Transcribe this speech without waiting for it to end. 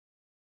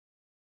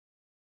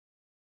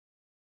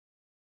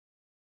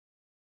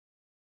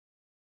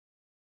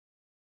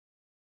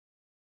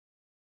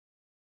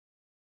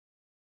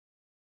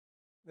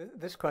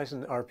This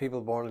question, are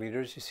people born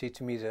leaders, you see,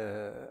 to me,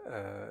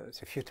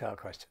 it's a futile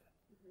question.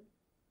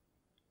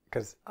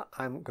 Because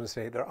I'm going to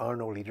say there are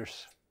no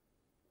leaders.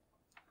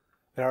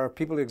 There are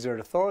people who exert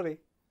authority,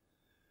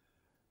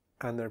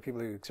 and there are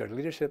people who exert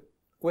leadership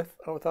with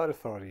or without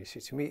authority. You see,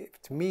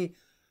 to me,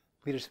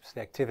 leadership is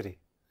the activity.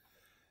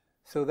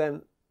 So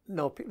then,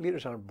 no,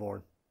 leaders aren't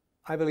born.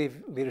 I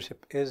believe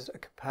leadership is a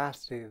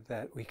capacity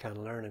that we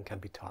can learn and can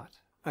be taught.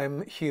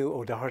 I'm Hugh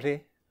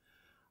O'Doherty.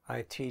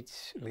 I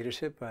teach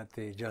leadership at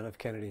the John F.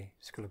 Kennedy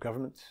School of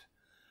Government.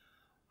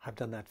 I've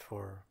done that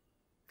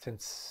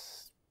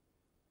since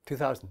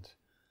 2000.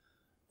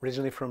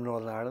 Originally from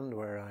Northern Ireland,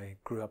 where I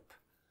grew up,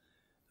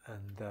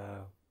 and in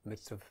the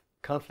midst of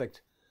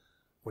conflict,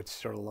 which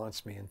sort of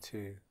launched me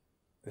into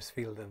this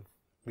field of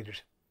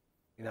leadership.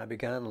 I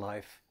began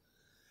life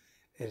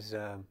as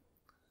a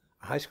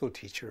high school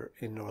teacher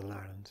in Northern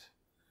Ireland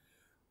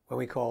when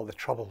we call the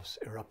Troubles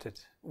erupted.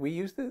 We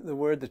used the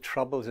word the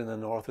Troubles in the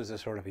North as a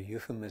sort of a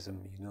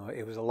euphemism.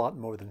 It was a lot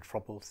more than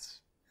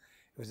troubles.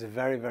 It was a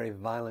very, very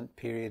violent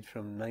period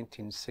from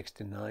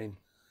 1969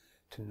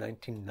 to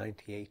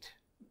 1998.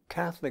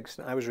 Catholics,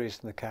 I was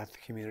raised in the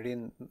Catholic community,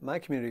 and my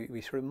community,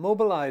 we sort of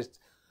mobilized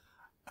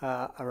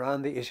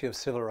around the issue of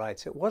civil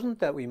rights. It wasn't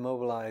that we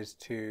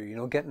mobilized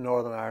to, get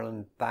Northern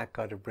Ireland back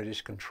out of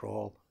British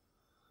control,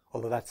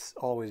 although that's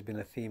always been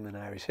a theme in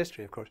Irish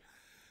history, of course.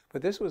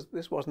 But this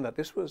wasn't that.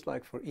 This was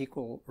like for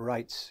equal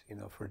rights,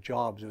 for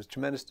jobs. There was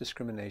tremendous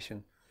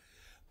discrimination,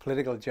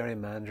 political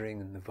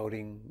gerrymandering, and the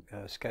voting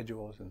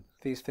schedules, and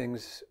these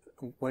things.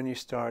 When you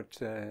start,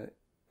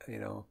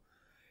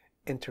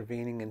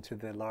 intervening into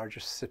the larger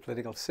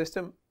political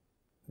system,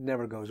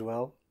 never goes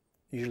well.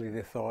 Usually the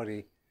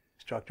authority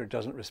structure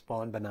doesn't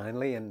respond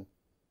benignly, and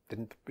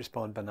didn't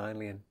respond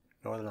benignly in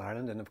Northern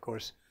Ireland. And of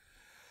course,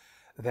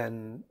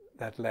 then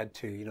that led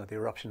to the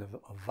eruption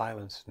of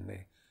violence, and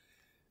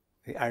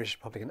the Irish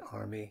Republican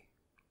Army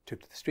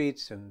took to the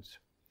streets, and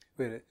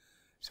we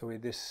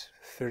had this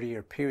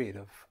 30-year period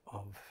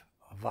of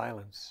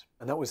violence.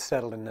 And that was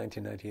settled in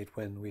 1998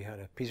 when we had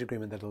a peace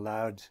agreement that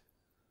allowed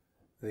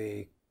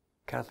the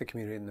Catholic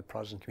community and the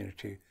Protestant community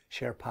to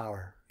share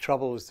power.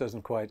 Troubles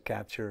doesn't quite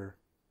capture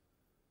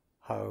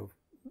how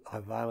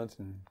violent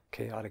and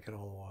chaotic it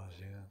all was.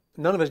 Yeah.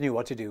 None of us knew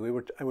what to do. We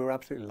were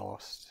absolutely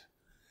lost,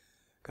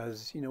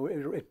 because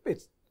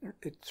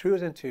it threw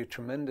us into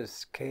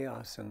tremendous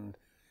chaos. And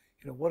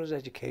what does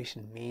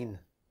education mean?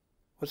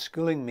 What does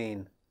schooling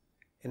mean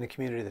in a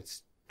community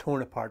that's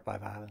torn apart by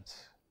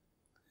violence?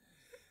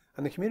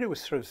 And the community was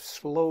sort of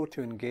slow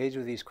to engage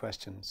with these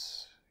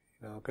questions,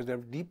 because they're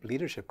deep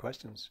leadership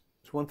questions.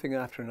 It's one thing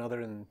after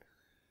another, and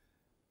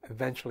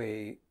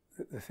eventually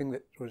the thing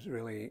that was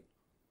really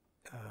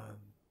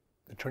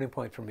the turning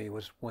point for me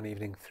was one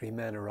evening 3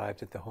 men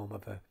arrived at the home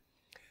of a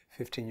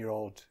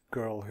 15-year-old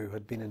girl who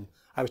had been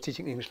I was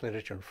teaching English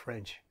literature and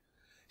French.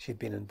 She'd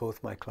been in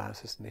both my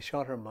classes, and they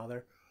shot her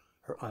mother,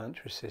 her aunt,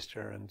 her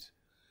sister,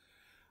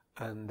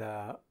 and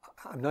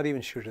I'm not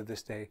even sure to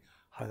this day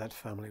how that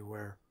family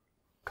were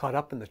caught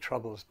up in the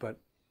Troubles, but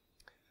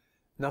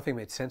nothing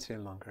made sense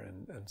any longer,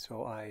 and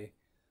so I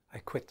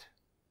quit.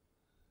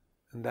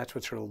 And that's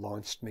what sort of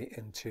launched me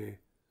into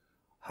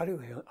how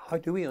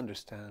do we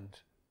understand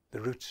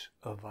the roots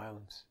of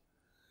violence,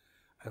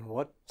 and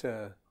what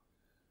I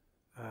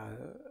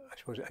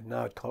suppose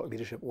now I'd call it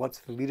leadership. What's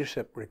the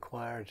leadership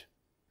required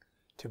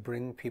to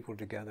bring people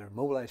together,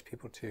 mobilize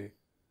people to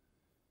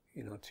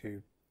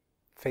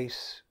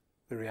face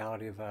the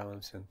reality of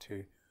violence, and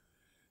to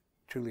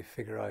truly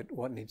figure out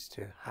what needs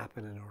to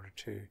happen in order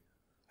to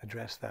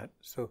address that.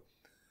 So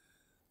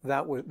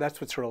that's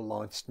what sort of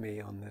launched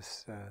me on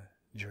this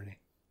journey.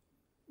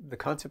 The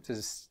concept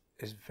is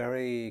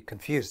very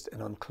confused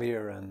and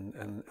unclear,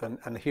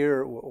 and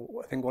here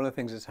I think one of the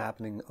things that's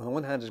happening on the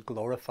one hand is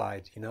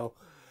glorified.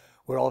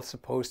 We're all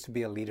supposed to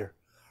be a leader.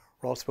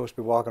 We're all supposed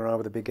to be walking around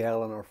with a big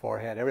L on our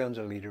forehead. Everyone's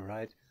a leader,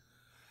 right?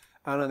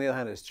 And on the other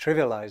hand, it's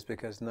trivialized,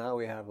 because now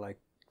we have like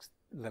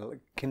little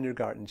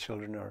kindergarten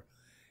children are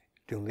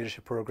doing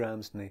leadership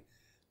programs, and they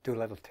do a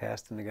little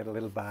test and they get a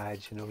little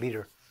badge,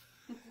 leader.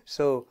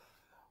 So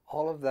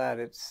all of that,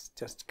 it's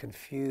just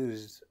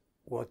confused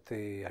what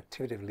the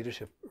activity of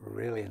leadership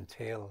really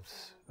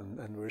entails.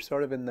 And we're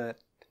sort of in that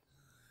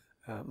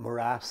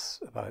morass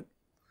about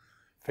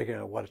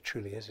figuring out what it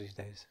truly is these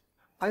days.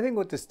 I think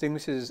what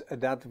distinguishes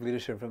adaptive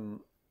leadership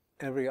from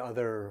every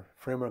other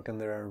framework,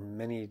 and there are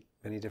many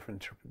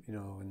different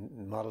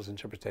models,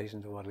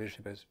 interpretations of what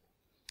leadership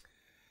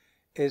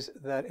is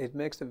that it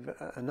makes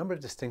a number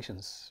of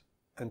distinctions.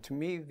 And to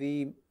me,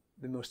 the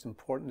most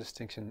important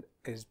distinction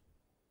is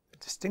it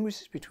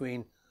distinguishes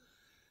between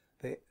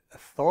the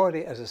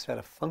authority as a set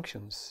of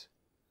functions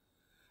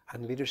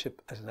and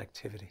leadership as an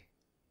activity.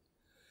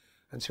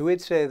 And so we'd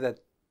say that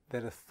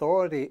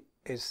authority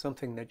is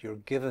something that you're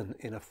given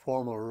in a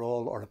formal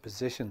role or a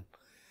position.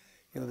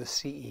 The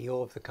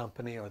CEO of the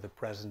company, or the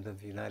President of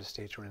the United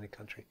States, or any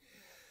country.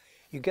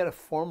 You get a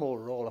formal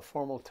role, a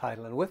formal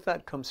title, and with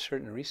that comes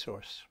certain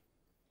resource.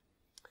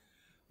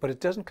 But it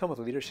doesn't come with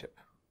leadership.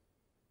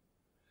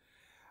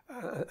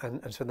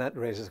 And so that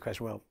raises the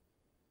question, well,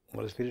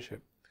 what is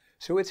leadership?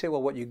 So we'd say,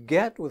 well, what you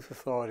get with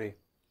authority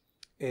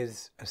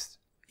is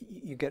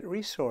you get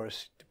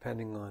resource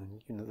depending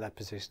on that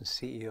position,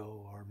 CEO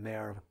or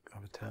mayor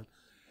of a town.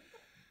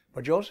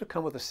 But you also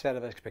come with a set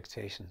of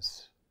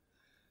expectations.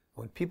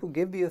 When people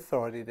give the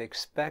authority, they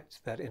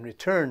expect that in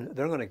return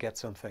they're going to get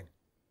something.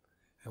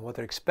 And what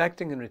they're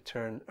expecting in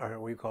return are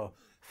what we call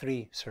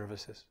 3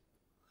 services.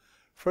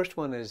 First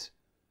one is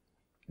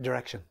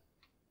direction.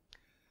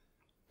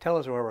 Tell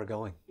us where we're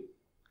going.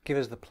 Give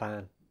us the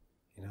plan,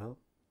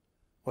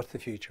 What's the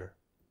future?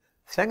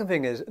 Second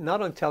thing is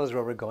not only tell us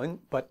where we're going,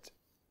 but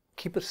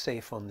keep us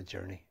safe on the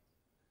journey.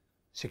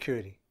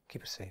 Security,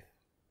 keep us safe.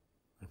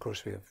 And of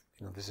course we have,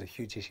 this is a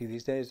huge issue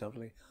these days,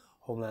 obviously,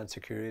 Homeland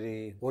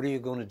Security. What are you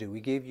going to do? We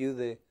gave you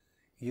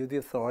the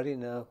authority,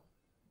 now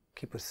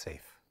keep us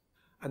safe.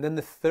 And then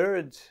the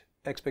third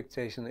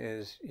expectation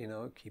is,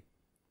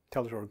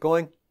 tell us where we're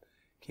going,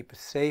 keep us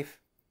safe,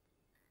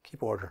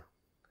 keep order.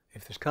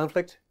 If there's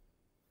conflict,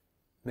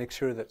 make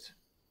sure that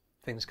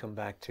things come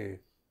back to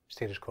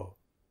status quo,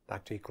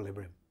 back to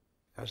equilibrium.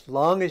 As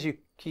long as you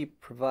keep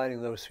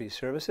providing those 3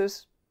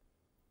 services,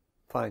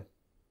 fine,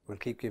 we'll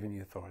keep giving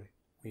you authority.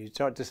 When you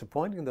start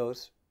disappointing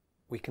those,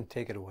 we can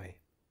take it away.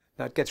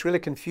 Now it gets really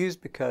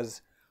confused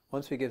because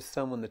once we give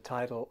someone the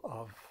title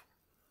of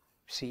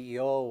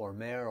CEO or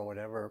mayor or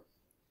whatever,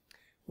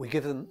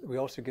 we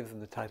also give them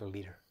the title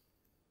leader.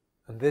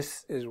 And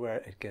this is where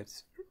it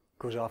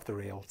goes off the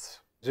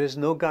rails. There's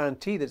no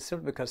guarantee that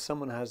simply because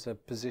someone has a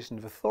position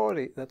of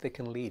authority that they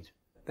can lead.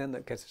 Then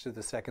that gets us to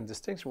the second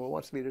distinction. Well,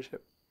 what's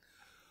leadership?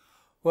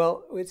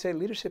 Well, we'd say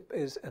leadership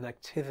is an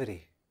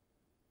activity.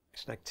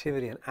 It's an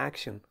activity, an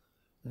action,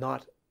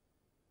 not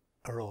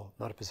a role,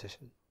 not a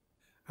position.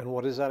 And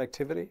what is that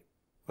activity?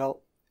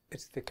 Well,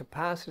 it's the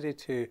capacity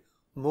to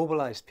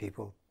mobilize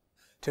people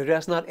to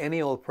address not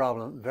any old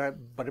problem,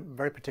 but a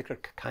very particular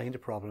kind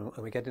of problem.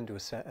 And we get into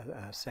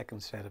a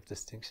second set of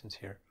distinctions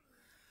here.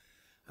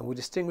 And we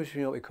distinguish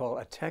between what we call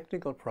a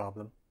technical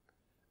problem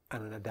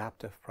and an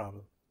adaptive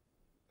problem.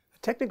 A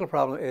technical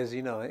problem is,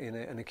 in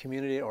a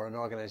community or an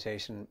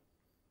organization,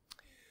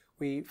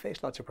 we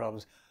face lots of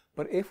problems.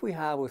 But if we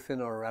have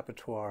within our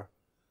repertoire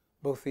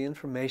both the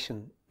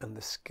information and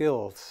the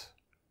skills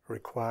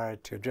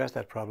required to address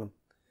that problem,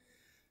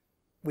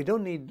 we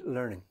don't need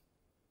learning.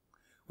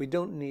 We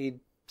don't need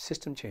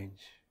system change.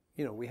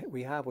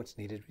 We have what's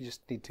needed. We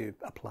just need to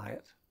apply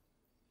it.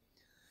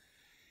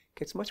 It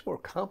gets much more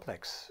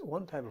complex.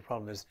 One type of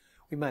problem is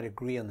we might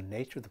agree on the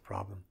nature of the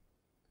problem,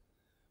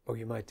 but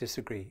we might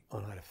disagree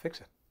on how to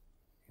fix it.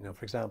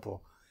 For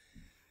example,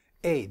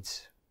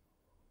 AIDS.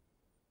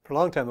 For a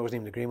long time there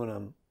wasn't even agreement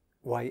on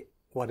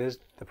what is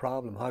the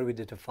problem, how do we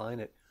define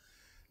it.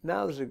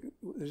 Now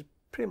there's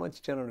pretty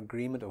much general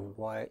agreement of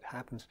why it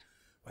happens,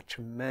 but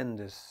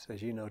tremendous,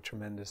 as you know,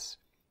 tremendous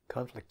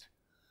conflict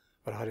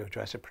about how to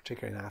address it,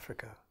 particularly in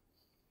Africa.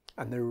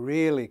 And the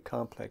really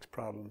complex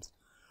problems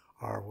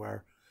are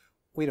where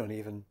we don't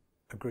even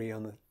agree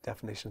on the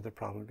definition of the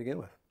problem to begin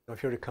with.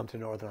 If you were to come to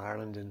Northern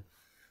Ireland and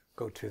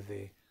go to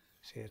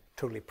say, a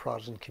totally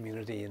Protestant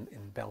community in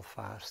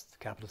Belfast, the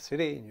capital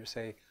city, and you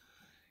say,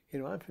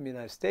 I'm from the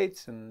United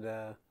States and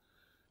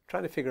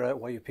trying to figure out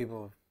why you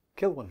people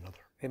kill one another.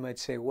 They might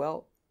say,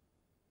 well,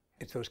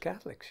 it's those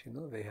Catholics,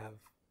 they have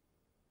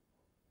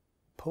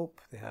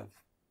Pope, they have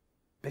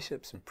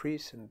bishops and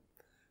priests, and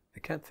they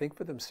can't think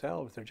for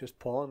themselves. They're just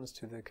pawns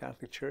to the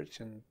Catholic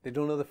Church, and they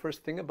don't know the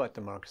first thing about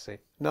democracy.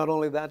 Not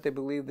only that, they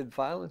believe that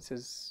violence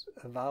is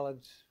a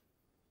valid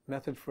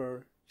method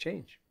for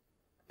change.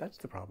 That's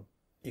the problem.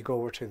 You go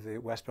over to the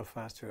West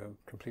Belfast to a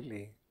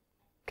completely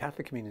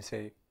Catholic community and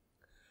say,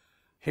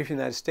 here in the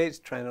United States,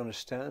 trying to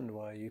understand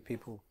why you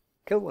people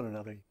kill one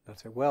another. They'll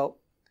say, well,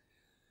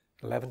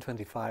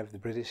 1125, the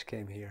British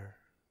came here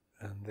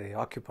and they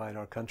occupied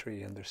our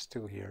country and they're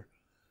still here.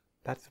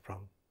 That's the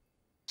problem.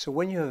 So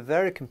when you have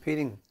very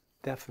competing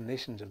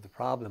definitions of the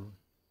problem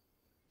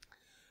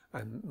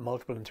and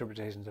multiple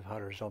interpretations of how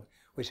to resolve it,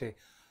 we say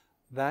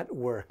that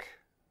work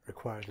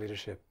requires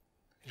leadership.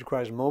 It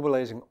requires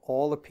mobilizing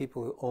all the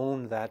people who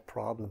own that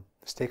problem,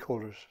 the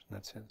stakeholders in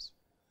that sense,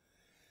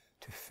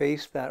 to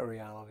face that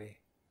reality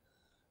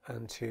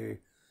and to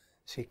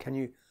see, can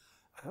you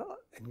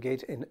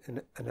engage in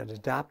an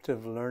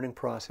adaptive learning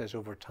process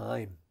over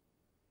time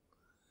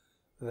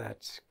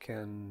that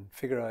can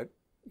figure out,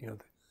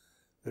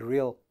 the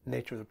real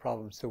nature of the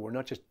problem, so we're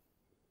not just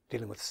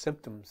dealing with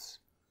symptoms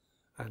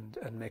and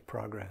make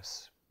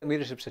progress. And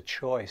leadership's a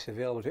choice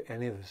available to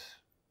any of us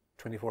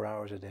 24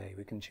 hours a day.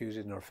 We can choose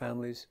it in our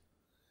families,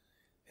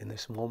 in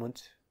this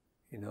moment,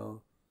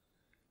 your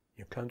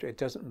country. It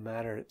doesn't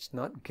matter. It's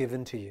not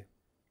given to you.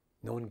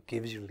 No one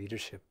gives you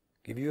leadership.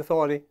 Give you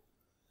authority.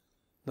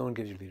 No one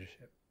gives you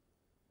leadership.